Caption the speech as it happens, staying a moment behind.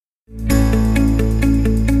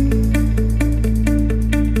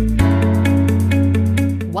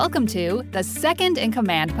Welcome to the Second in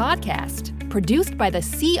Command podcast, produced by the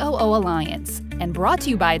COO Alliance and brought to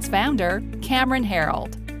you by its founder, Cameron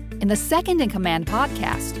Herold. In the Second in Command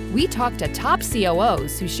podcast, we talk to top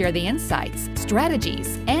COOs who share the insights,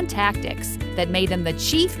 strategies, and tactics that made them the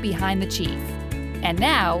chief behind the chief. And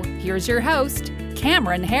now, here's your host,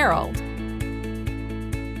 Cameron Herold.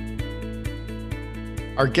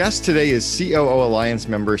 Our guest today is COO Alliance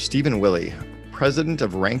member Stephen Willey, president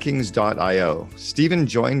of Rankings.io. Stephen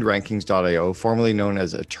joined Rankings.io, formerly known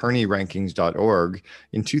as AttorneyRankings.org,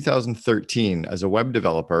 in 2013 as a web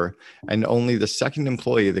developer and only the second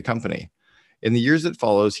employee of the company. In the years that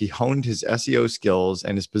follows, he honed his SEO skills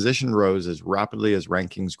and his position rose as rapidly as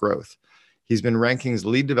Rankings' growth. He's been Rankings'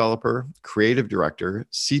 lead developer, creative director,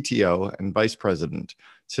 CTO, and vice president.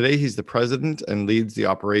 Today, he's the president and leads the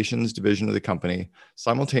operations division of the company,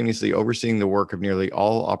 simultaneously overseeing the work of nearly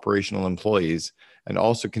all operational employees and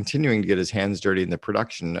also continuing to get his hands dirty in the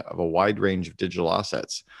production of a wide range of digital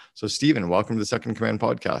assets. So, Stephen, welcome to the Second Command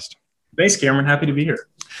podcast. Thanks, Cameron. Happy to be here.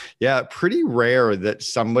 Yeah, pretty rare that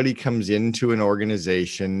somebody comes into an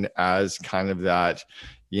organization as kind of that,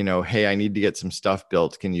 hey, I need to get some stuff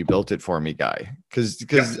built. Can you build it for me, guy?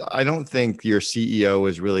 Because I don't think your CEO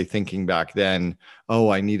was really thinking back then, oh,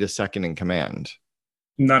 I need a second in command.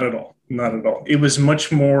 Not at all. Not at all. It was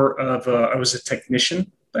much more of I was a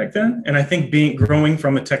technician back then. And I think growing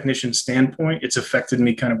from a technician standpoint, it's affected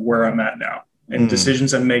me kind of where I'm at now and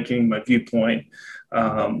decisions I'm making, my viewpoint,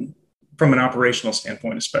 from an operational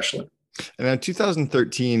standpoint, especially. And then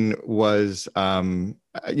 2013 was, the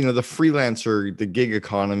freelancer, the gig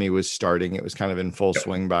economy was starting. It was kind of in full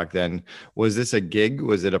swing back then. Was this a gig?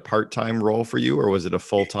 Was it a part-time role for you, or was it a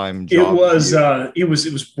full-time job? It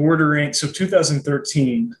was bordering. So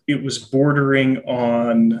 2013, it was bordering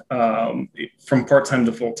on from part-time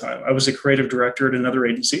to full-time. I was a creative director at another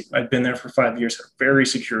agency. I'd been there for 5 years, a very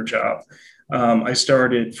secure job. I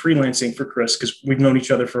started freelancing for Chris because we've known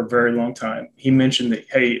each other for a very long time. He mentioned that,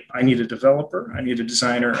 hey, I need a developer, I need a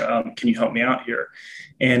designer. Can you help me out here?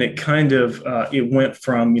 And it kind of, it went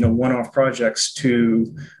from, one-off projects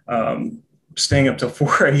to staying up till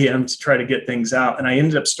 4 a.m. to try to get things out. And I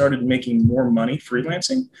ended up started making more money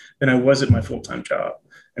freelancing than I was at my full-time job.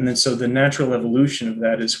 And then so the natural evolution of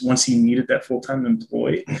that is once he needed that full-time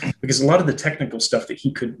employee, because a lot of the technical stuff that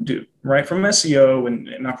he couldn't do, right? From SEO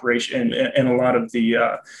and operation and a lot of the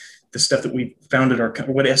stuff that we founded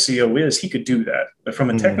what SEO is, he could do that. But from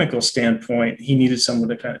a technical standpoint, he needed someone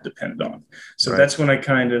to kind of depend on. So that's when I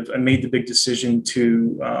made the big decision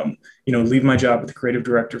to, leave my job as the creative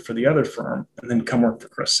director for the other firm and then come work for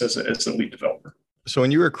Chris as the lead developer. So when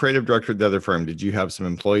you were a creative director at the other firm, did you have some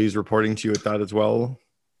employees reporting to you at that as well?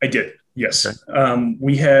 I did, yes. Okay.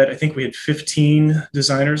 We had 15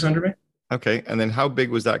 designers under me. Okay, and then how big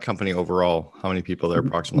was that company overall? How many people there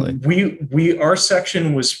approximately? Our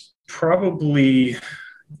section was probably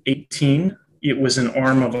 18. It was an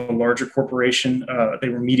arm of a larger corporation.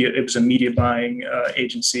 It was a media buying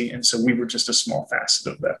agency, and so we were just a small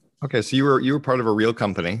facet of that. Okay, so you were part of a real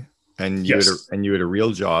company, and you had a real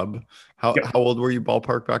job. How old were you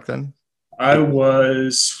ballpark back then? I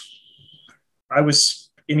was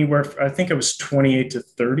anywhere. I think I was 28 to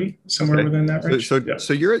 30, somewhere within that range.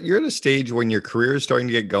 So you're at a stage when your career is starting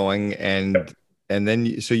to get going, and then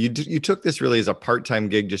you took this really as a part-time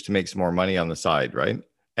gig just to make some more money on the side, right?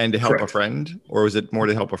 And to help a friend, or was it more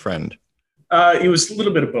to help a friend? It was a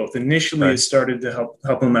little bit of both. Initially, It started to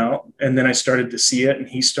help him out, and then I started to see it, and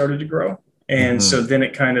he started to grow. And so then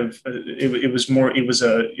it kind of it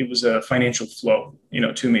was a financial flow,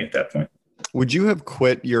 to me at that point. Would you have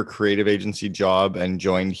quit your creative agency job and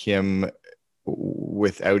joined him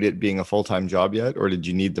without it being a full-time job yet? Or did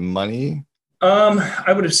you need the money?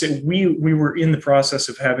 I would have said we were in the process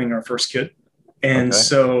of having our first kid. And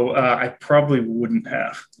so I probably wouldn't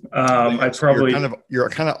have. You're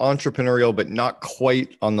kind of entrepreneurial, but not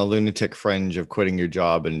quite on the lunatic fringe of quitting your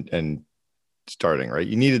job and starting, right?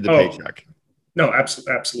 You needed the paycheck. No,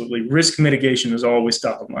 absolutely. Risk mitigation is always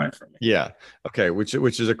top of mind for me. Yeah. Okay. Which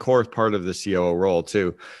is a core part of the COO role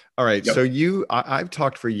too. All right. Yep. So I've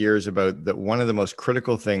talked for years about that one of the most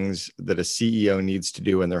critical things that a CEO needs to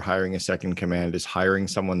do when they're hiring a second command is hiring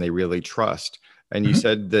someone they really trust. And you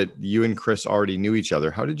said that you and Chris already knew each other.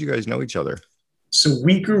 How did you guys know each other? So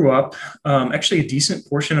we grew up, actually a decent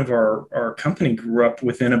portion of our company grew up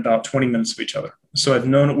within about 20 minutes of each other. So I've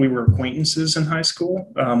known that we were acquaintances in high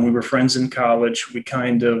school. We were friends in college. We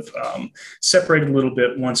kind of separated a little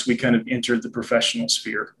bit once we kind of entered the professional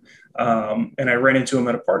sphere. And I ran into him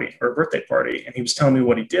at a party or a birthday party, and he was telling me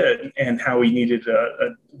what he did and how he needed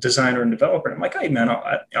a designer and developer. And I'm like, hey man,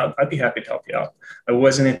 I'd be happy to help you out. I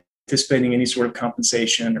wasn't anticipating any sort of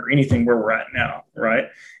compensation or anything where we're at now, right?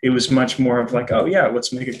 It was much more of like, oh yeah,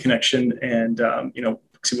 let's make a connection and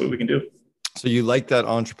see what we can do. So you liked that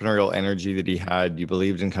entrepreneurial energy that he had. You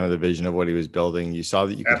believed in kind of the vision of what he was building. You saw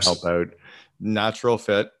that you could Absolutely. help out. Natural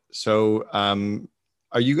fit. So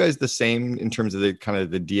are you guys the same in terms of the kind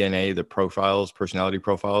of the DNA, the profiles, personality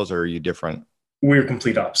profiles, or are you different? We're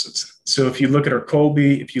complete opposites. So if you look at our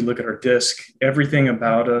Kolbe, if you look at our DISC, everything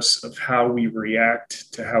about us of how we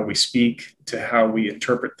react to how we speak, to how we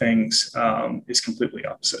interpret things is completely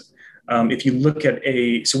opposite. If you look at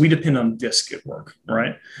so we depend on DISC at work,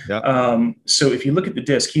 right? Yeah. So if you look at the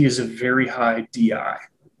DISC, he is a very high DI.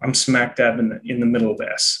 I'm smack dab in the middle of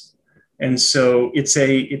S. And so it's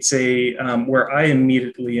a where I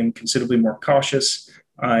immediately am considerably more cautious.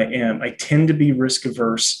 I tend to be risk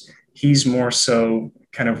averse. He's more so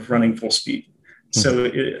kind of running full speed. So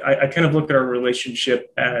I kind of look at our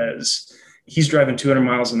relationship as he's driving 200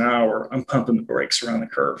 miles an hour. I'm pumping the brakes around the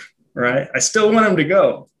curve, right? I still want him to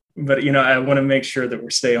go, but I want to make sure that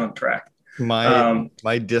we stay on track.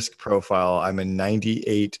 My DISC profile, I'm a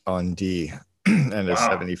 98 on D. And a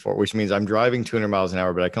 74, which means I'm driving 200 miles an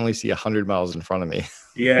hour, but I can only see 100 miles in front of me.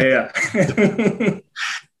 Yeah.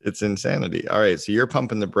 It's insanity. All right. So you're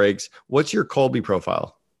pumping the brakes. What's your Kolbe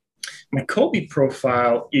profile? My Kolbe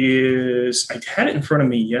profile is, I had it in front of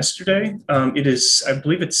me yesterday. It is, I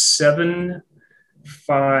believe it's 7,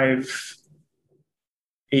 5,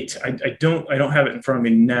 8. I don't have it in front of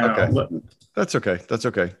me now. Okay. That's okay.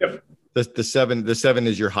 Yep. The seven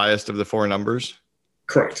is your highest of the four numbers?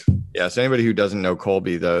 Correct. Yeah. So anybody who doesn't know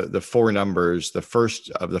Kolbe, the four numbers, the first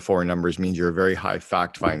of the four numbers means you're a very high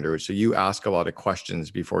fact finder. So you ask a lot of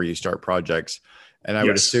questions before you start projects. And I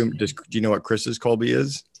would assume, do you know what Chris's Kolbe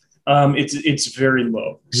is? It's very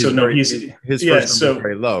low. His first number is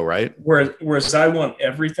very low, right? Whereas I want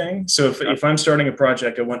everything. So if I'm starting a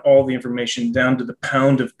project, I want all the information down to the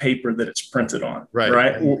pound of paper that it's printed on.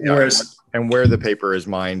 Right. Whereas where the paper is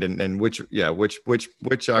mined and which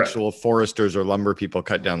actual foresters or lumber people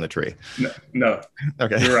cut down the tree. No.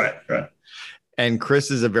 Okay. You're right. And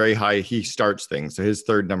Chris is a very high, he starts things. So his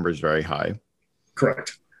third number is very high.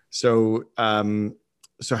 Correct. So,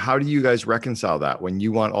 so how do you guys reconcile that when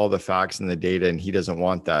you want all the facts and the data and he doesn't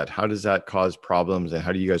want that? How does that cause problems and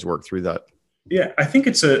how do you guys work through that? Yeah, I think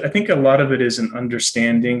a lot of it is an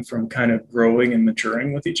understanding from kind of growing and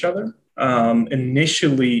maturing with each other.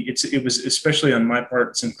 Initially, it was, especially on my part,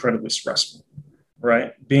 it's incredibly stressful,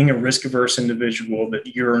 right? Being a risk averse individual that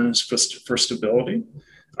yearns for stability,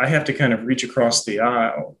 I have to kind of reach across the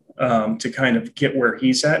aisle to kind of get where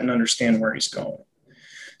he's at and understand where he's going.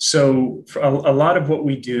 So a lot of what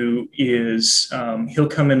we do is he'll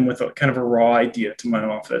come in with a kind of a raw idea to my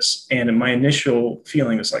office. And my initial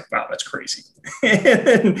feeling is like, wow, that's crazy.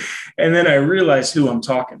 And then I realize who I'm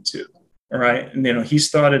talking to. All right. And, he's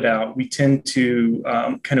thought it out. We tend to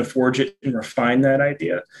kind of forge it and refine that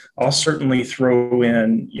idea. I'll certainly throw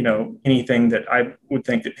in, anything that I would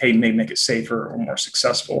think that, hey, may make it safer or more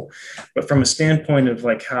successful. But from a standpoint of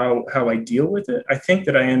like how I deal with it, I think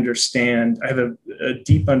that I have a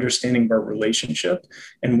deep understanding of our relationship.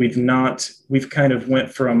 And we've kind of went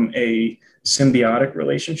from a symbiotic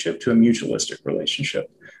relationship to a mutualistic relationship.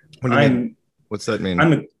 What do you mean? What's that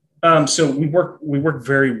mean? So we work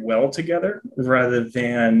very well together rather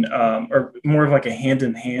than, or more of like a hand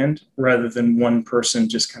in hand rather than one person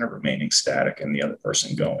just kind of remaining static and the other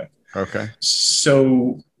person going. Okay.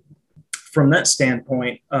 So from that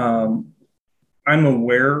standpoint, I'm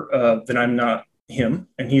aware that I'm not him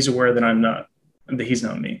and he's aware that he's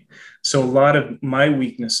not me. So a lot of my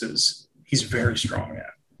weaknesses, he's very strong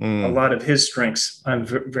at. A lot of his strengths, I'm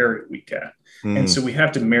very weak at. And so we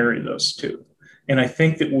have to marry those two. And I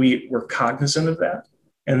think that we're cognizant of that.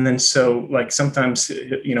 And then so like sometimes,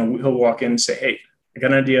 he'll walk in and say, hey, I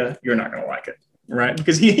got an idea. You're not going to like it. Right.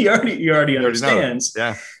 Because he already understands.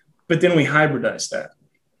 Yeah. But then we hybridize that.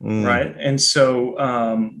 Right. And so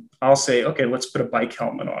I'll say, okay, let's put a bike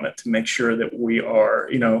helmet on it to make sure that we are,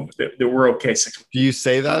 that we're okay. Do you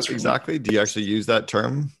say that exactly? Do you actually use that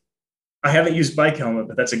term? I haven't used bike helmet,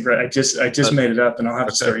 but that's I just made it up and I'll have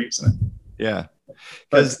to start using it. Yeah.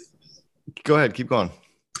 Because go ahead, keep going.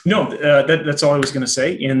 No, that's all I was going to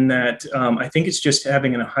say in that I think it's just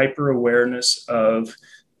having a hyper awareness of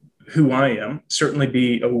who I am, certainly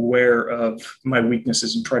be aware of my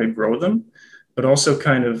weaknesses and try to grow them, but also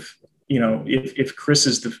kind of, if Chris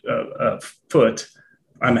is the foot,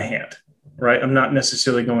 I'm a hand, right? I'm not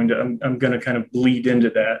necessarily I'm going to kind of bleed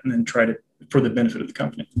into that and then try to, for the benefit of the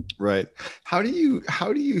company. Right. How do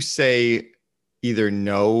you say either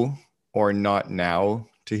no or not now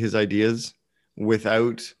to his ideas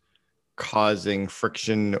without causing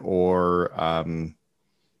friction or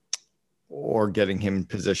getting him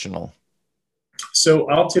positional? So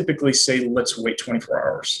I'll typically say, let's wait 24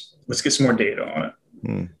 hours. Let's get some more data on it.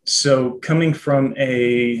 So coming from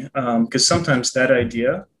because sometimes that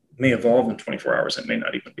idea may evolve in 24 hours. It may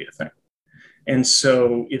not even be a thing. And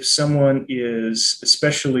so if someone is,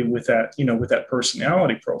 especially with that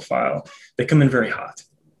personality profile, they come in very hot.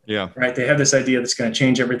 Yeah. Right. They have this idea that's going to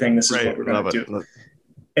change everything. This is what we're going to do.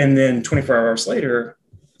 And then 24 hours later,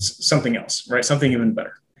 something else, right? Something even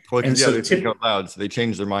better. Well, they think out loud, so they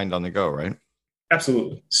change their mind on the go, right?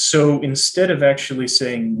 Absolutely. So instead of actually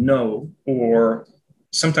saying no, or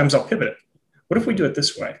sometimes I'll pivot it. What if we do it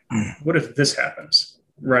this way? What if this happens?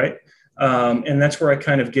 Right. And that's where I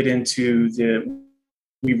kind of get into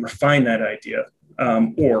we refine that idea,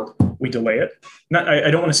 or we delay it.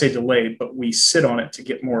 I don't want to say delay, but we sit on it to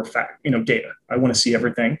get more data. I want to see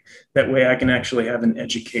everything. That way I can actually have an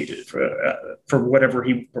educated for whatever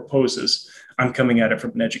he proposes. I'm coming at it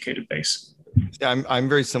from an educated base. Yeah, I'm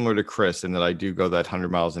very similar to Chris in that I do go that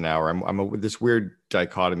 100 miles an hour. I'm this weird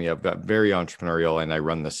dichotomy. I've got very entrepreneurial, and I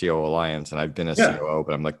run the COO Alliance, and I've been a COO,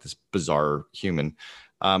 but I'm like this bizarre human.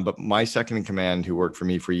 But my second in command, who worked for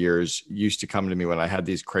me for years, used to come to me when I had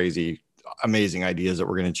these crazy, amazing ideas that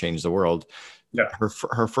were going to change the world. Yeah.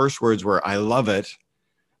 Her first words were, "I love it.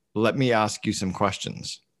 Let me ask you some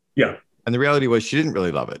questions." Yeah. And the reality was she didn't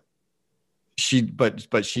really love it.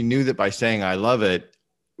 But she knew that by saying "I love it"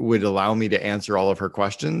 would allow me to answer all of her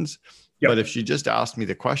questions. Yep. But if she just asked me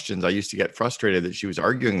the questions, I used to get frustrated that she was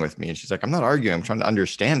arguing with me. And she's like, "I'm not arguing. I'm trying to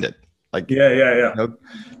understand it." Like, yeah.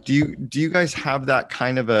 Do you guys have that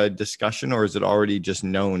kind of a discussion, or is it already just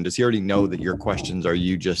known? Does he already know that your questions are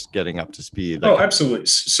you just getting up to speed? Oh, absolutely.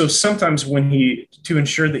 So sometimes to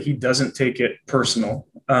ensure that he doesn't take it personal,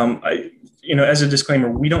 as a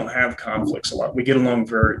disclaimer, we don't have conflicts a lot. We get along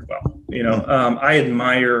very well. I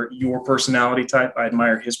admire your personality type. I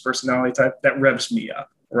admire his personality type. That revs me up,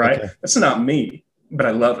 right? Okay. That's not me, but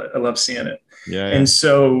I love it. I love seeing it. Yeah. And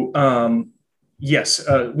so, yes,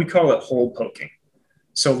 we call it hole poking.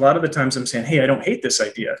 So a lot of the times I'm saying, hey, I don't hate this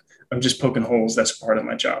idea. I'm just poking holes. That's part of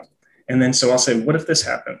my job. And then so I'll say, what if this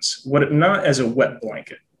happens? What if not as a wet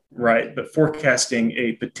blanket, right? But forecasting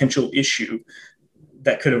a potential issue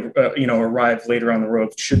that could arrive later on the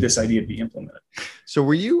road should this idea be implemented. So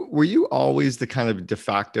were you always the kind of de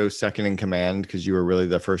facto second in command because you were really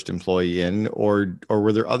the first employee in, or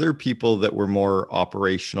were there other people that were more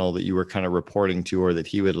operational that you were kind of reporting to, or that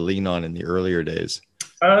he would lean on in the earlier days?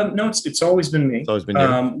 No, it's always been me. It's always been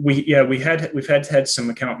you. We've had some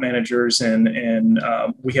account managers, and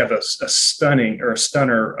we have a stunner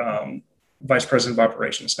vice president of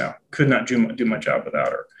operations now. Could not do my job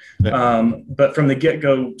without her. Yeah. But from the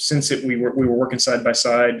get-go, since we were working side by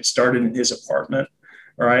side, started in his apartment,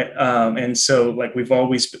 right? And so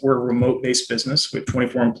we're a remote-based business with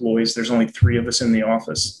 24 employees. There's only 3 of us in the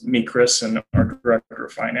office, me, Chris, and our director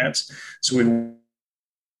of finance. So we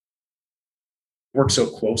work so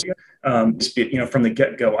closely. From the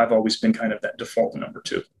get-go, I've always been kind of that default number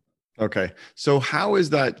 2. Okay. So how has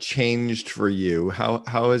that changed for you? How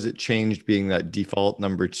has it changed being that default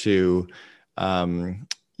number 2,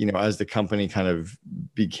 as the company kind of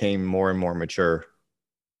became more and more mature?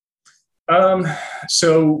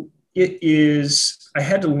 So it is, I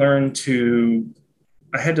had to learn to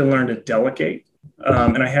delegate,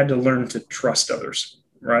 and I had to learn to trust others.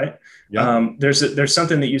 Right. Yeah. There's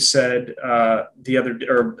something that you said the other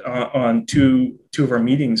on two of our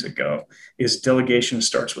meetings ago is delegation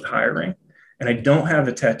starts with hiring. And I don't have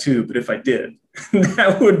a tattoo, but if I did,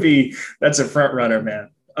 that's a front runner, man.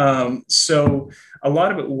 So a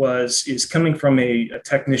lot of it is coming from a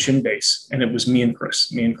technician base, and it was me and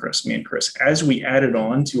Chris. As we added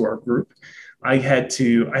on to our group, I had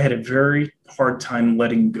a very hard time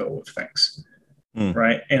letting go of things.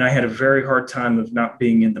 Right. And I had a very hard time of not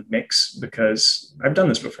being in the mix because I've done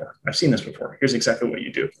this before. I've seen this before. Here's exactly what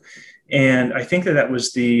you do. And I think that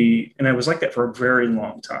was and I was like that for a very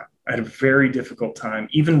long time. I had a very difficult time,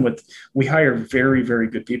 we hire very, very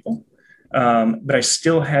good people. But I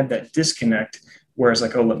still had that disconnect where I was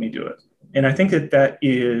like, oh, let me do it. And I think that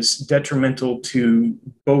is detrimental to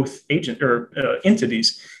both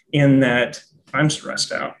entities in that I'm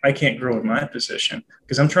stressed out. I can't grow in my position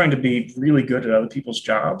because I'm trying to be really good at other people's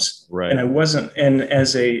jobs. Right. And I wasn't. And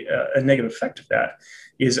as a negative effect of that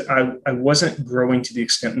is I wasn't growing to the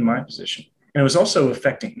extent in my position. And it was also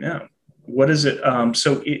affecting them. What is it?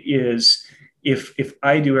 So it is, if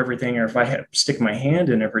I do everything, or if I stick my hand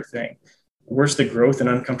in everything, where's the growth and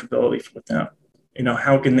uncomfortability with them?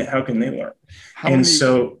 How can they learn? How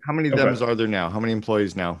many of them are there now? How many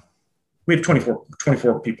employees now? We have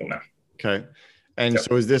 24 people now. Okay. And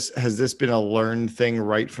so has this been a learned thing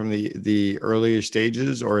right from the earlier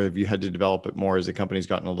stages, or have you had to develop it more as the company's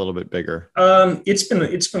gotten a little bit bigger? It's been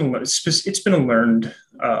a learned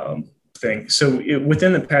thing. So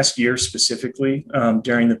within the past year specifically,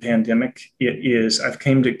 during the pandemic, I've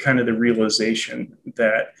came to kind of the realization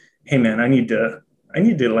that, hey man, I need to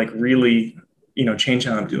like really, change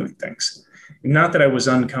how I'm doing things. Not that I was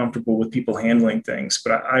uncomfortable with people handling things,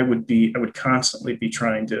 but I would constantly be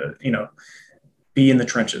trying to, be in the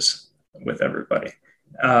trenches with everybody.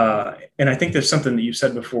 And I think there's something that you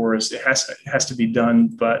said before is it has to be done,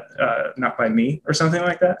 but not by me or something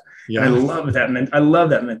like that. Yeah. And I love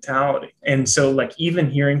that mentality. And so like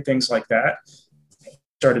even hearing things like that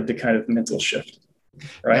started the kind of mental shift.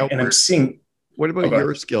 Right. Now, and I'm seeing. What about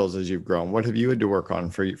your skills as you've grown? What have you had to work on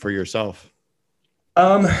for yourself?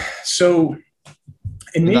 So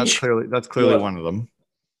that's clearly one of them.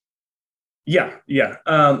 Yeah.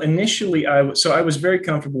 Initially, I was very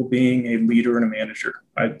comfortable being a leader and a manager.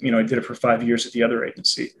 I did it for 5 years at the other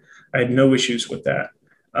agency. I had no issues with that.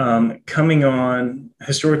 Coming on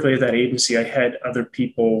historically at that agency, I had other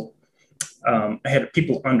people. I had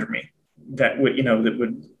people under me that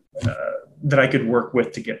I could work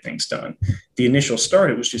with to get things done. The initial start,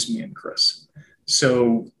 it was just me and Chris.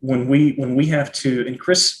 So when we have to, and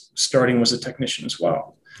Chris starting was a technician as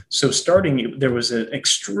well. So starting, there was an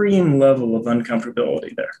extreme level of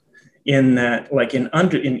uncomfortability there. In that, like in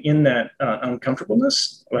that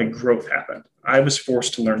uncomfortableness, like growth happened. I was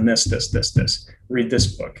forced to learn this, read this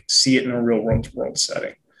book, see it in a real world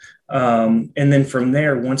setting, and then from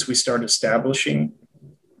there, once we start establishing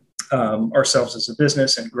ourselves as a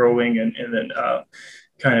business and growing, and then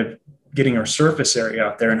kind of getting our surface area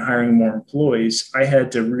out there and hiring more employees, I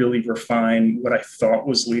had to really refine what I thought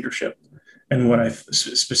was leadership. And what I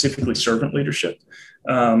specifically servant leadership,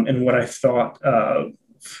 and what I thought,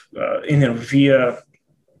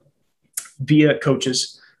 via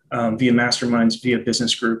coaches, via masterminds, via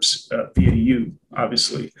business groups, via you,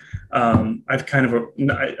 obviously, I've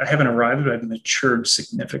I haven't arrived, but I've matured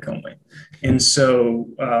significantly, and so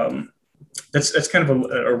that's kind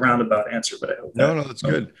of a roundabout answer, but I hope that's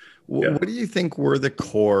good. What do you think were the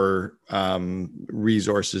core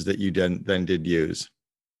resources that you then did use?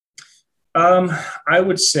 I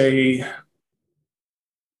would say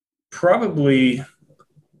probably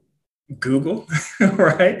Google,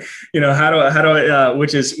 right? How do I,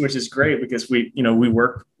 which is great because we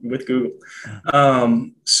work with Google.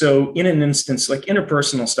 So in an instance, like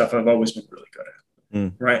interpersonal stuff, I've always been really good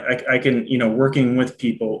at, right? I can, working with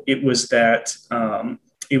people, it was that,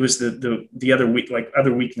 it was the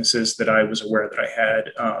other weaknesses that I was aware that I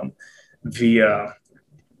had, via,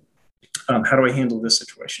 how do I handle this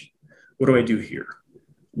situation? What do I do here?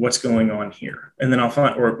 What's going on here? And then I'll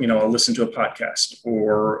find, or, I'll listen to a podcast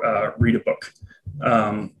or read a book.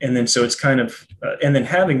 And then, so it's kind of, and then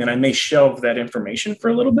having that, I may shelve that information for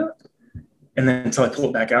a little bit and then until I pull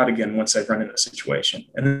it back out again, once I've run into a situation,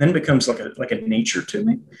 and then it becomes like a nature to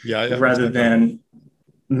me rather than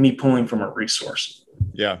me pulling from a resource.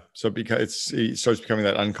 Yeah. So because it starts becoming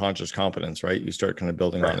that unconscious competence, right? You start kind of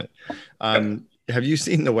building on it. Have you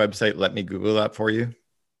seen the website? Let me Google that for you.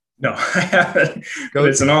 No, I haven't. But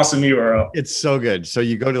it's an awesome URL. It's so good. So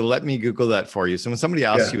you go to Let Me Google That For You. So when somebody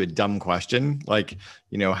asks you a dumb question, like,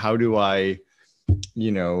 how do I,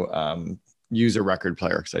 use a record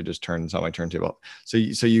player? Because I just turned on my turntable. So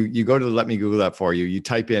you go to Let Me Google That For You. You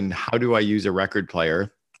type in, how do I use a record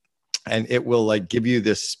player? And it will like give you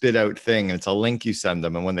this spit out thing. And it's a link you send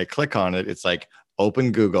them. And when they click on it, it's like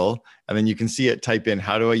open Google. And then you can see it type in,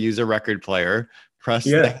 how do I use a record player? Press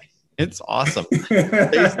It's awesome.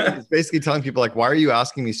 It's basically telling people like, why are you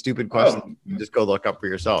asking me stupid questions? You just go look up for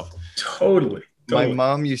yourself. Totally. My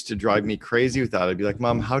mom used to drive me crazy with that. I'd be like,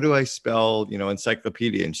 Mom, how do I spell,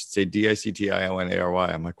 encyclopedia? And she'd say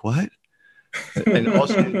DICTIONARY. I'm like, what? And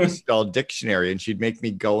also she would spell dictionary, and she'd make me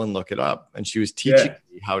go and look it up. And she was teaching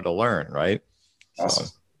me how to learn. Right. Awesome.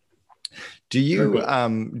 So, do you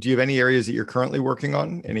have any areas that you're currently working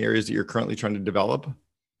on? Any areas that you're currently trying to develop?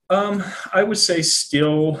 I would say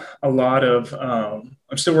still a lot of,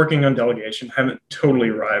 I'm still working on delegation. Haven't totally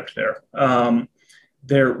arrived there.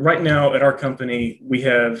 There right now at our company, we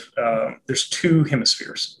have, there's two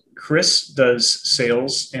hemispheres. Chris does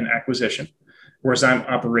sales and acquisition, whereas I'm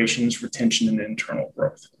operations, retention, and internal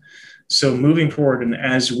growth. So moving forward, and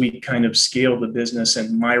as we kind of scale the business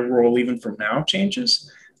and my role even from now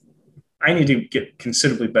changes, I need to get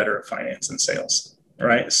considerably better at finance and sales.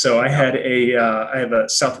 Right. So I have a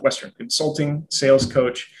Southwestern consulting sales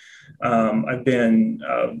coach. I've been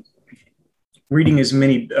reading as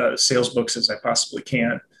many sales books as I possibly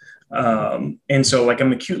can. And so like,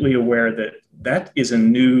 I'm acutely aware that that is a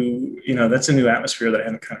new, that's a new atmosphere that I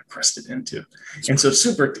haven't kind of crested into. And so it's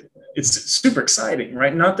super exciting,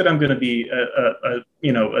 right? Not that I'm going to be a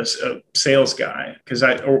sales guy because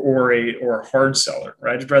or a hard seller,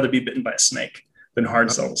 right? I'd rather be bitten by a snake than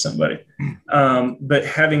hard sell to somebody. But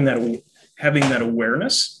having that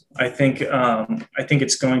awareness, I think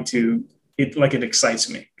it's going to, it excites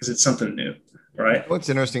me because it's something new. Right. What's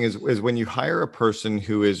interesting is when you hire a person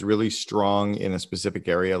who is really strong in a specific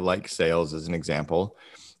area, like sales, as an example,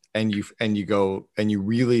 and you go and you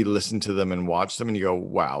really listen to them and watch them and you go,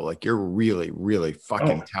 wow, like you're really, really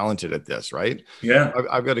fucking talented at this, right? Yeah.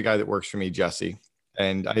 I've got a guy that works for me, Jesse,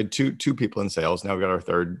 and I had two people in sales. Now I've got our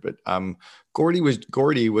third, but Gordy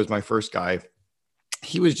was my first guy.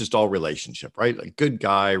 He was just all relationship, right? Like good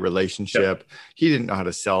guy, relationship. Yep. He didn't know how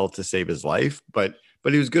to sell to save his life, but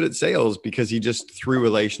he was good at sales because he just threw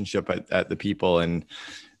relationship at the people.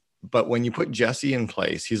 But when you put Jesse in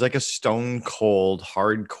place, he's like a stone cold,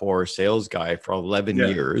 hardcore sales guy for 11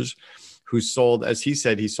 years who sold, as he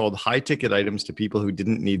said, he sold high ticket items to people who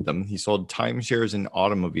didn't need them. He sold timeshares and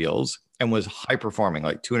automobiles and was high performing,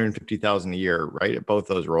 like 250,000 a year, right? At both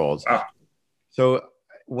those roles. So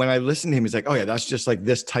when I listen to him, he's like, oh yeah, that's just like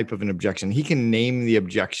this type of an objection. He can name the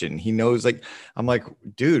objection. He knows, like, I'm like,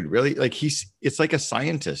 dude, really? Like it's like a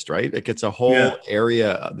scientist, right? Like it's a whole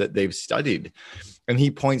area that they've studied. And he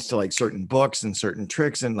points to like certain books and certain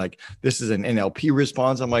tricks. And like, this is an NLP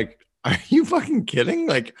response. I'm like, are you fucking kidding?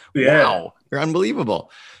 Like, wow, you're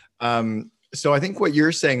unbelievable. So I think what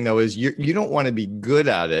you're saying though, is you don't want to be good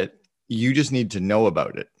at it. You just need to know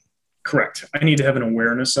about it. Correct. I need to have an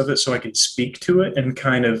awareness of it so I can speak to it and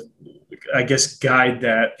kind of, I guess, guide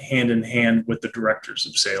that hand in hand with the directors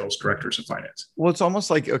of sales, directors of finance. Well, it's almost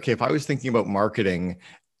like, okay, if I was thinking about marketing,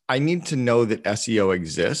 I need to know that SEO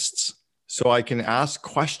exists so I can ask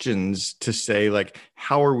questions to say, like,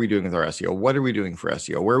 how are we doing with our SEO? What are we doing for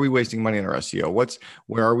SEO? Where are we wasting money on our SEO?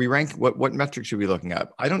 Where are we ranked? What metrics should we be looking at?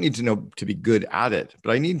 I don't need to know to be good at it,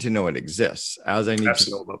 but I need to know it exists, as I need to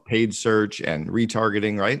know about paid search and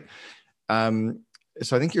retargeting, right?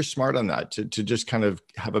 So I think you're smart on that to just kind of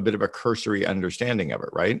have a bit of a cursory understanding of it,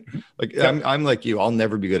 right? Like I'm like you, I'll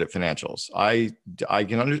never be good at financials. I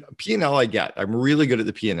can P&L I get. I'm really good at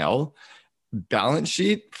the P&L. Balance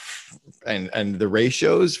sheet and the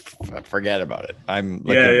ratios, forget about it. I'm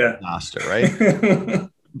like a master, right?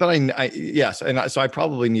 But yes. And so I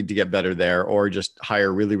probably need to get better there or just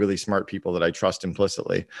hire really, really smart people that I trust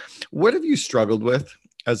implicitly. What have you struggled with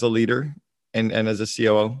as a leader and as a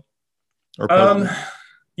COO? Or what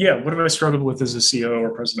have I struggled with as a COO or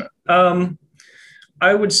president?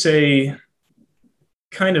 I would say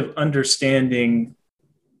kind of understanding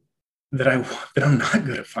that I'm not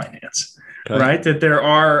good at finance, right? That there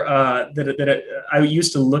are, I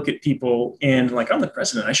used to look at people and like, I'm the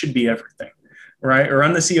president, I should be everything, right? Or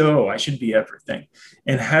I'm the COO, I should be everything.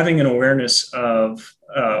 And having an awareness of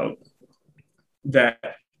that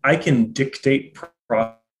I can dictate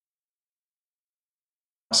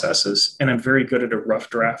processes, and I'm very good at a rough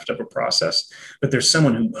draft of a process, but there's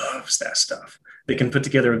someone who loves that stuff. They can put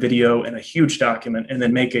together a video and a huge document and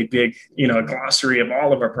then make a big, a glossary of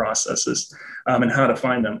all of our processes and how to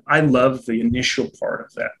find them. I love the initial part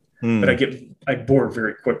of that, but I bore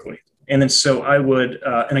very quickly. And then so I would,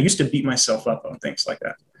 and I used to beat myself up on things like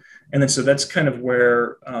that. And then so that's kind of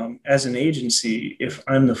where, as an agency, if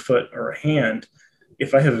I'm the foot or a hand,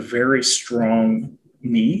 if I have a very strong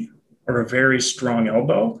knee or a very strong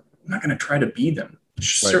elbow, I'm not going to try to be them. Right.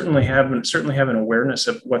 Certainly have an awareness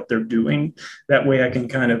of what they're doing. That way I can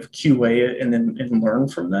kind of QA it and learn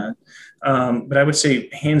from that. But I would say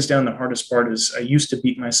hands down, the hardest part is I used to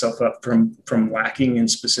beat myself up from lacking in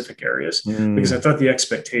specific areas because I thought the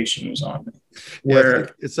expectation was on me.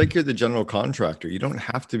 It's like you're the general contractor. You don't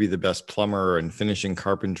have to be the best plumber and finishing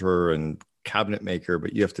carpenter and cabinet maker,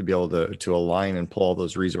 but you have to be able to align and pull all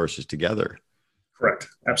those resources together. Correct.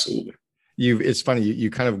 Absolutely. It's funny. You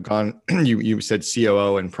kind of gone, you said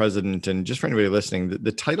COO and president, and just for anybody listening,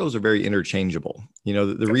 the titles are very interchangeable.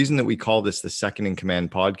 The reason that we call this the Second in Command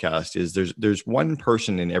podcast is there's one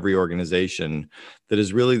person in every organization that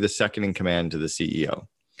is really the second in command to the CEO.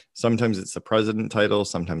 Sometimes it's the president title,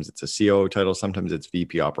 sometimes it's a COO title, sometimes it's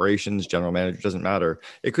VP operations, general manager, doesn't matter.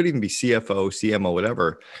 It could even be CFO, CMO,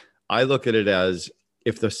 whatever. I look at it as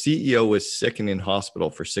if the CEO was sick and in hospital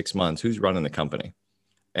for 6 months, who's running the company?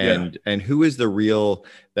 And who is the real,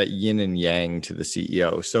 that yin and yang to the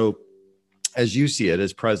CEO? So as you see it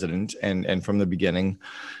as president and from the beginning,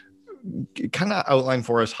 kind of outline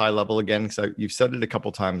for us high level again, because you've said it a couple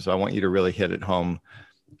of times, so I want you to really hit it home.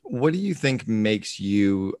 What do you think makes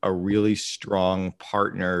you a really strong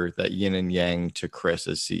partner, that yin and yang to Chris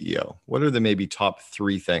as CEO? What are the maybe top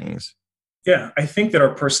 3 things? Yeah, I think that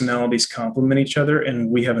our personalities complement each other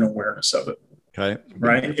and we have an awareness of it. Okay.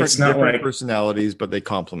 Right. It's not different like personalities, but they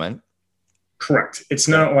complement. correct. It's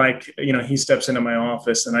not like, he steps into my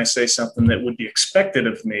office and I say something that would be expected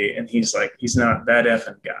of me. And he's like, he's not that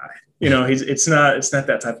effing guy. It's not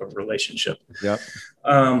that type of relationship. Yeah.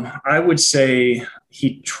 I would say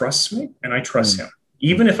he trusts me and I trust him.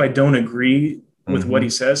 Even if I don't agree with what he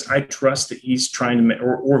says, I trust that he's trying to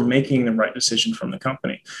or making the right decision from the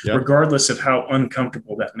company, regardless of how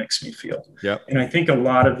uncomfortable that makes me feel. Yeah. And I think a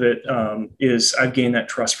lot of it is I've gained that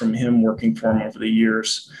trust from him working for him over the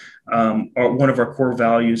years. One of our core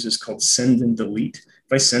values is called send and delete.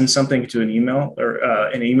 If I send something to an email or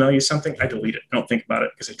and email you something, I delete it. I don't think about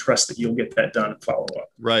it because I trust that you'll get that done and follow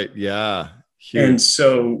up. Right. Yeah. Huge. And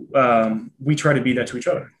so we try to be that to each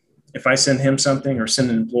other. If I send him something or send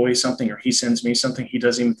an employee something or he sends me something, he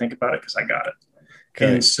doesn't even think about it because I got it.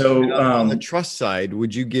 Okay. And so on the trust side,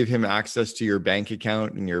 would you give him access to your bank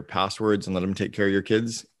account and your passwords and let him take care of your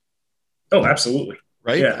kids? Oh, absolutely.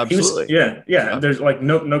 Right. Yeah. Absolutely. Yeah. There's like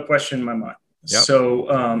no question in my mind. Yep. So,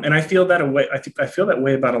 and I feel that way. I feel that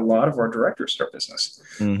way about a lot of our directors in our business,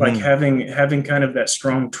 like having kind of that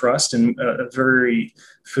strong trust and a very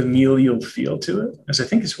familial feel to it, as I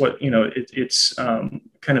think is what, it's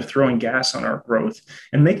kind of throwing gas on our growth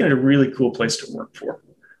and making it a really cool place to work for.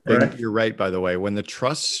 Right? You're right, by the way. When the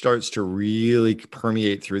trust starts to really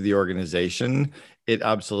permeate through the organization, it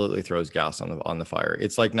absolutely throws gas on the fire.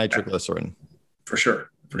 It's like nitroglycerin. For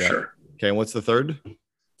sure. Sure. Okay. And what's the third?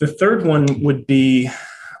 The third one would be,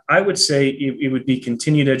 I would say it would be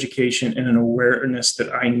continued education and an awareness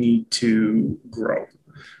that I need to grow,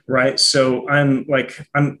 right? So I'm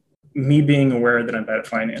me being aware that I'm bad at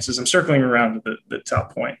finances. I'm circling around to the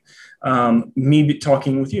top point. Me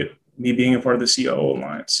talking with you, me being a part of the COO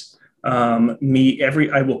Alliance,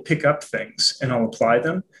 I will pick up things and I'll apply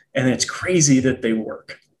them. And it's crazy that they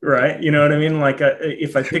work. Right. You know what I mean? Like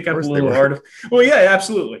if I pick up a little artifact, well, yeah,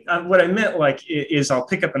 absolutely. What I meant is I'll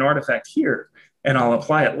pick up an artifact here and I'll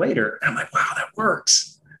apply it later. And I'm like, wow, that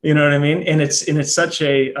works. You know what I mean? And it's such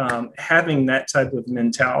a having that type of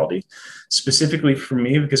mentality specifically for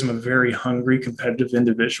me, because I'm a very hungry, competitive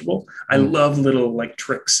individual. I love little like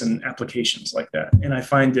tricks and applications like that. And I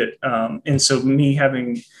find it. And so me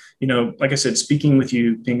having, like I said, speaking with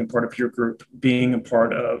you, being a part of your group, being a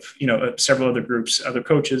part of, several other groups, other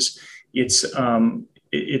coaches, it's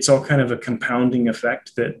all kind of a compounding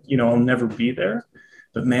effect that, I'll never be there,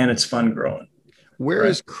 but man, it's fun growing. Where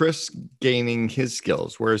is Chris gaining his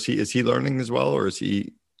skills? Where is he? Is he learning as well? Or is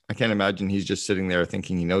he, I can't imagine he's just sitting there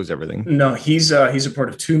thinking he knows everything. No, he's a part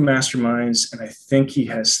of 2 masterminds and I think he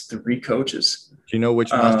has 3 coaches. Do you know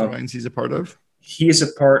which masterminds he's a part of? He is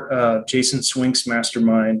a part of Jason Swink's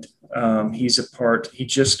mastermind. He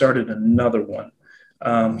just started another one.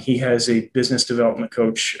 He has a business development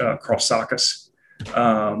coach, Carl Sakas.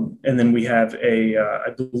 And then we have I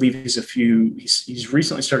believe he's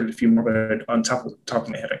recently started a few more, but on top of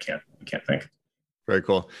my head, I can't think. Very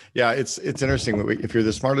cool. Yeah. It's interesting. If you're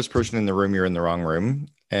the smartest person in the room, you're in the wrong room.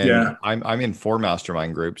 And I'm in 4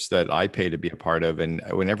 mastermind groups that I pay to be a part of. And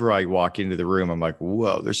whenever I walk into the room, I'm like,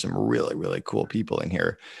 whoa, there's some really, really cool people in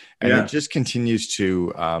here. And it just continues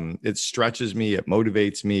to, it stretches me. It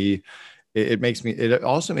motivates me. It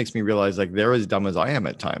also makes me realize like they're as dumb as I am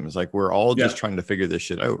at times. Like we're all just trying to figure this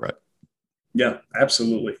shit out. Right. Yeah,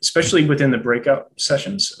 absolutely. Especially within the breakout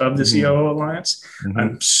sessions of the COO Alliance.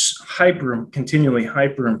 I'm continually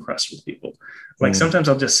hyper impressed with people. Like sometimes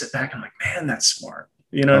I'll just sit back and I'm like, man, that's smart.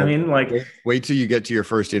 You know what I mean? Like wait till you get to your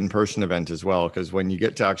first in-person event as well. Because when you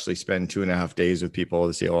get to actually spend 2.5 days with people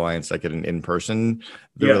at the COO Alliance, like at an in-person,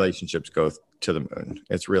 the relationships go to the moon.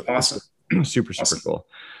 It's really awesome. Super cool.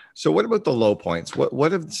 So what about the low points?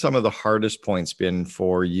 What have some of the hardest points been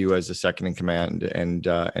for you as a second in command and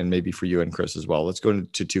maybe for you and Chris as well? Let's go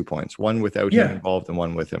to 2 points, one without him involved and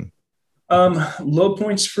one with him. Low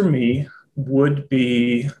points for me would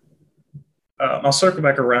be, I'll circle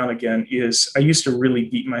back around again, is I used to really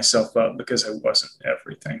beat myself up because I wasn't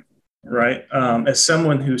everything, right? As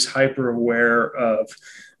someone who's hyper aware of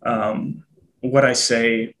what I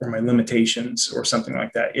say or my limitations or something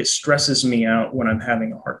like that, it stresses me out when I'm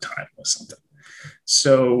having a hard time with something.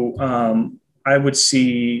 So I would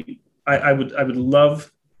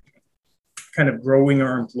love kind of growing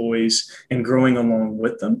our employees and growing along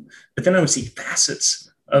with them. But then I would see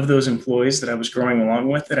facets of those employees that I was growing along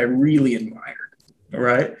with that I really admired.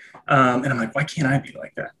 Right. And I'm like, why can't I be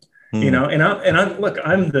like that? And I'm look,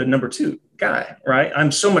 I'm the number two guy, right?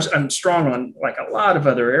 I'm strong on like a lot of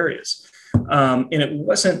other areas. And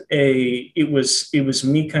it was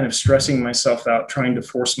me kind of stressing myself out, trying to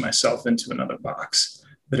force myself into another box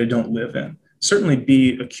that I don't live in. Certainly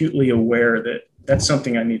be acutely aware that that's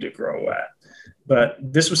something I need to grow at. But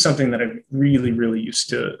this was something that I really, really used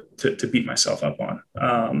to beat myself up on.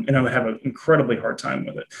 And I would have an incredibly hard time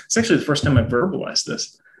with it. It's actually the first time I verbalized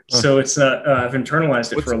this. So it's I've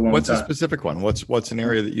internalized it for a long time. What's a specific one? What's an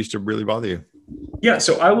area that used to really bother you? Yeah,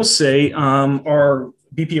 so I will say our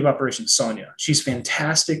VP of Operations, Sonia, she's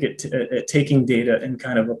fantastic at taking data and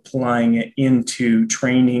kind of applying it into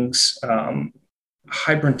trainings,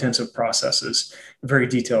 hyper-intensive processes, very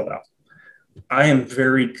detailed out. I am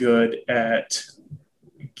very good at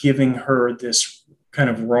giving her this kind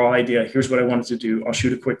of raw idea. Here's what I wanted to do. I'll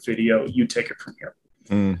shoot a quick video. You take it from here.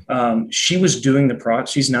 She was doing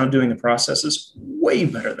she's now doing the processes way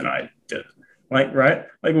better than I did. Like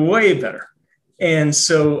way better. And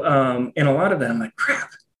so, and a lot of that, I'm like,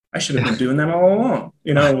 crap, I should have been doing that all along.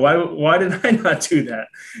 Why did I not do that?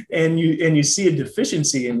 And you see a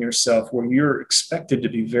deficiency in yourself where you're expected to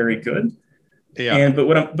be very good. Yeah. But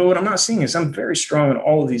what I'm not seeing is I'm very strong in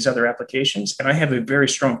all of these other applications, and I have a very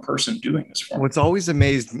strong person doing this for me. What's always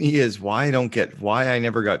amazed me is why I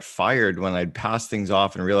never got fired when I'd pass things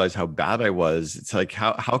off and realize how bad I was. It's like,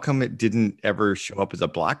 how come it didn't ever show up as a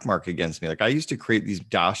black mark against me? Like I used to create these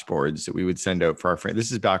dashboards that we would send out for our friends.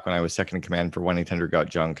 This is back when I was second in command for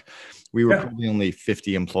 1-800-GOT-JUNK. We were probably only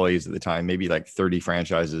 50 employees at the time, maybe like 30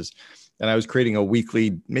 franchises. And I was creating a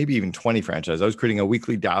weekly, maybe even 20 franchises. I was creating a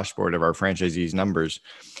weekly dashboard of our franchisees' numbers.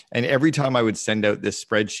 And every time I would send out this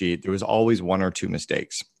spreadsheet, there was always one or two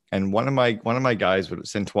mistakes. And one of my guys,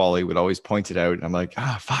 Sentwali, would always point it out. And I'm like,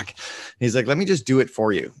 fuck. And he's like, let me just do it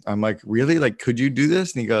for you. I'm like, really? Like, could you do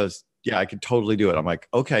this? And he goes, yeah, I could totally do it. I'm like,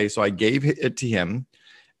 okay. So I gave it to him.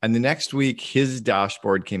 And the next week, his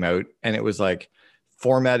dashboard came out and it was like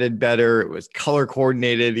formatted better. It was color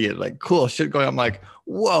coordinated. He had like cool shit going on. I'm like,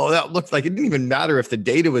 whoa, that looked like it didn't even matter if the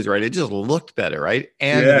data was right. It just looked better, right?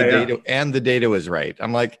 And the data was right.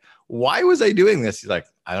 I'm like, why was I doing this? He's like,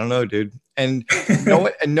 I don't know, dude. And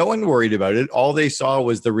no one worried about it. All they saw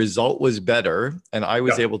was the result was better, and I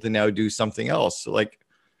was able to now do something else. So like,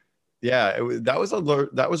 yeah, that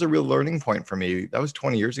was a real learning point for me. That was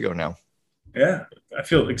 20 years ago now. Yeah, I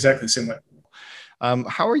feel exactly the same way.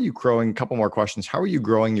 How are you growing? A couple more questions. How are you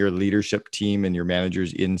growing your leadership team and your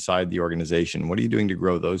managers inside the organization? What are you doing to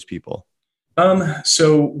grow those people?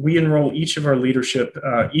 So we enroll each of our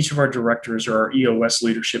directors or our EOS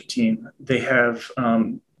leadership team. They have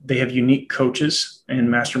unique coaches and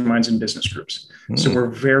masterminds and business groups. So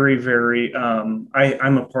we're very, very, I'm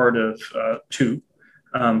a part of two.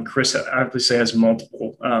 Chris obviously has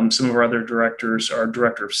multiple. Some of our other directors, our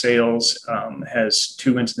director of sales has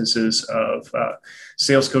two instances of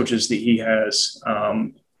sales coaches that he has.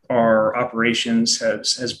 Our operations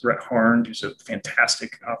has Brett Harnd, who's a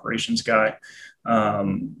fantastic operations guy.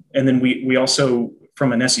 And then we also,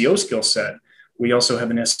 from an SEO skill set, we also have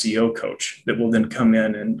an SEO coach that will then come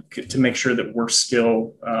in and to make sure that we're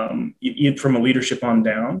still, from a leadership on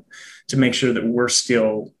down, to make sure that we're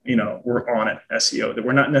still, we're on it SEO, that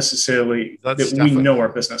we're not necessarily, we know our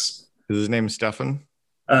business. Is his name Stefan?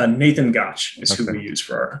 Nathan Gotch is who we use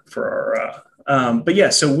for our but yeah,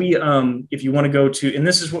 so we, if you want to go to, and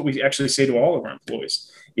this is what we actually say to all of our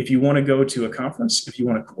employees, if you want to go to a conference, if you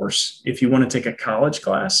want a course, if you want to take a college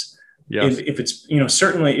class, if it's,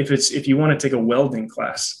 certainly if you want to take a welding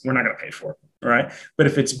class, we're not going to pay for it. Right. But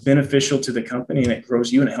if it's beneficial to the company and it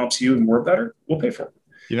grows you and it helps you and we're better, we'll pay for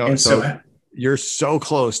it. So you're so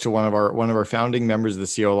close to one of our founding members of the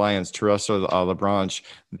CEO Alliance, Teresa LaBranche.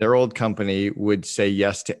 Their old company would say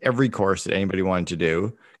yes to every course that anybody wanted to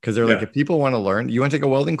do. Because they're like, if people want to learn, you want to take a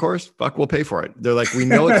welding course? Fuck, we'll pay for it. They're like, we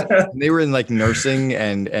know they were in like nursing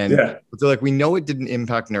and they're like, we know it didn't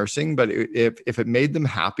impact nursing, but if it made them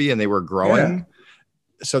happy and they were growing.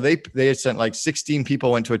 So they had sent like 16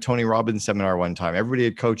 people went to a Tony Robbins seminar one time. Everybody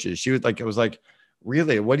had coaches. She was like, it was like,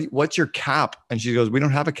 really, what's your cap? And she goes, we don't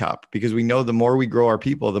have a cap because we know the more we grow our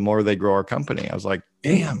people, the more they grow our company. I was like,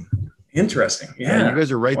 damn. Interesting. Yeah. You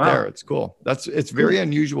guys are right there. It's cool. It's very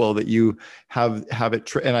unusual that you have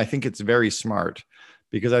it. And I think it's very smart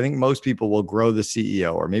because I think most people will grow the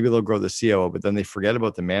CEO or maybe they'll grow the COO, but then they forget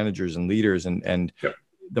about the managers and leaders. And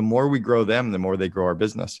the more we grow them, the more they grow our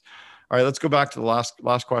business. All right, let's go back to the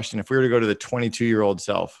last question. If we were to go to the 22-year-old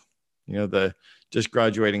self, the just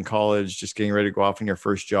graduating college, just getting ready to go off in your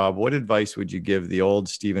first job, what advice would you give the old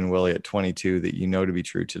Stephen Willie at 22 that you know to be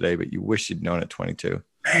true today, but you wish you'd known at 22?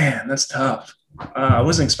 Man, that's tough. I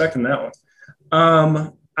wasn't expecting that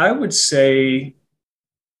one. I would say,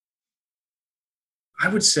 I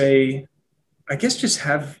guess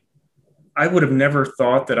I would have never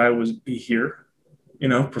thought that I would be here,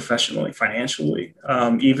 professionally, financially,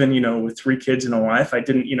 even, with 3 kids and a wife. I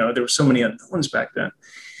didn't, there were so many unknowns back then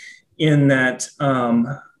in that,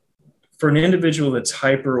 for an individual that's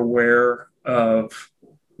hyper aware of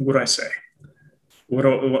what do I say? What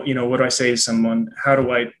do I say to someone? How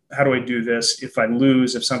do I do this? If I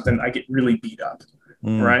lose, if something, I get really beat up.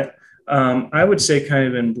 Right. I would say kind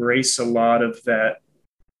of embrace a lot of that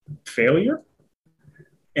failure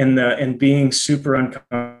and being super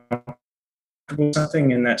uncomfortable with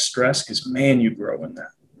something and that stress, because man, you grow in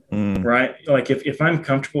that. Right. Like if I'm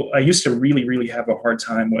comfortable, I used to really, really have a hard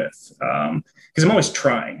time with, because I'm always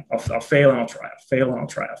trying. I'll fail and I'll try. I'll fail and I'll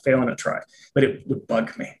try. I'll fail and I'll try. But it would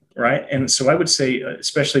bug me. Right. And so I would say,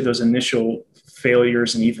 especially those initial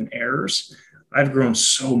failures and even errors, I've grown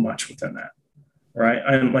so much within that. Right.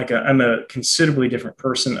 I'm a considerably different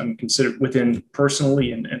person. I'm considered within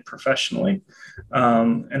personally and professionally.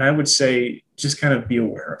 And I would say just kind of be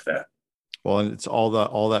aware of that. Well, and it's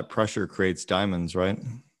all that pressure creates diamonds, right?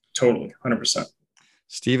 Totally. 100%.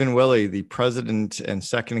 Stephen Willey, the president and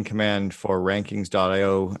second in command for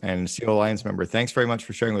Rankings.io and CEO Alliance member. Thanks very much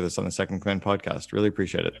for sharing with us on the Second in Command podcast. Really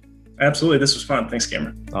appreciate it. Absolutely. This was fun. Thanks,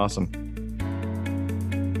 Cameron. Awesome.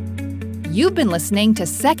 You've been listening to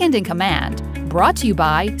Second in Command, brought to you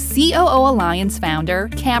by COO Alliance founder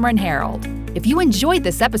Cameron Herold. If you enjoyed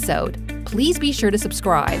this episode, please be sure to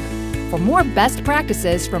subscribe. For more best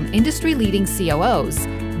practices from industry-leading COOs,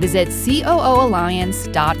 visit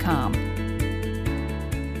COOalliance.com.